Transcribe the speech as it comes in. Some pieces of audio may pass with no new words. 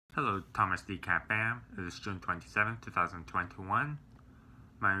Hello, Thomas D. Cat Bam. It is June 27, 2021.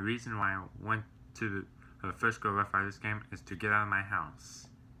 My reason why I went to the first Roughriders game is to get out of my house.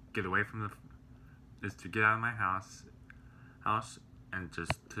 Get away from is to get out of my house and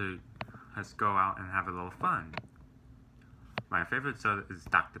just to let's go out and have a little fun. My favorite soda is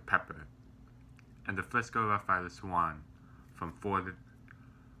Dr. Pepper. And the first Roughriders won from 4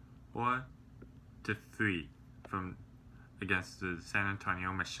 to 3 against the San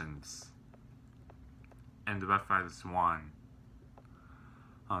Antonio Missions. And the Roughriders won.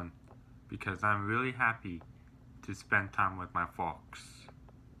 Because I'm really happy to spend time with my folks.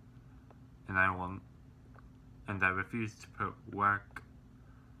 And I refuse to put work,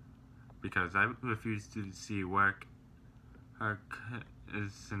 because I refuse to see work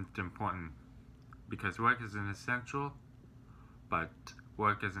isn't important. Because work is an essential, but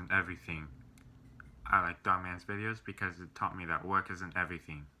work isn't everything. I like Dhar Mann's videos because it taught me that work isn't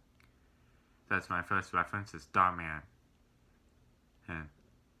everything. That's my first reference, is Dhar Mann.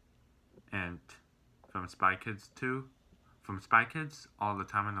 And from Spy Kids 2, from Spy Kids, All the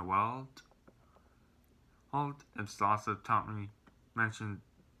Time in the World, it's also taught me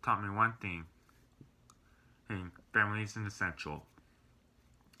one thing. Family is an essential.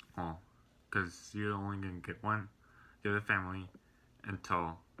 Because you're only going to get the other family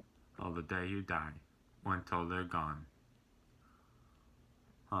until the day you die, or until they're gone.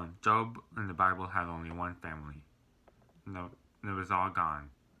 Job in the Bible had only one family. No, it was all gone.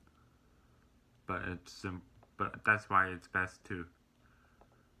 But that's why it's best to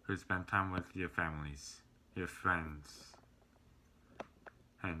spend time with your families, your friends.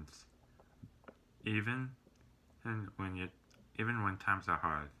 Hence, even when times are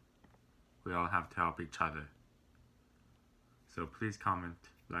hard, we all have to help each other. So please comment,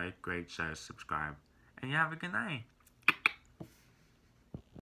 like, rate, share, subscribe, and you have a good night.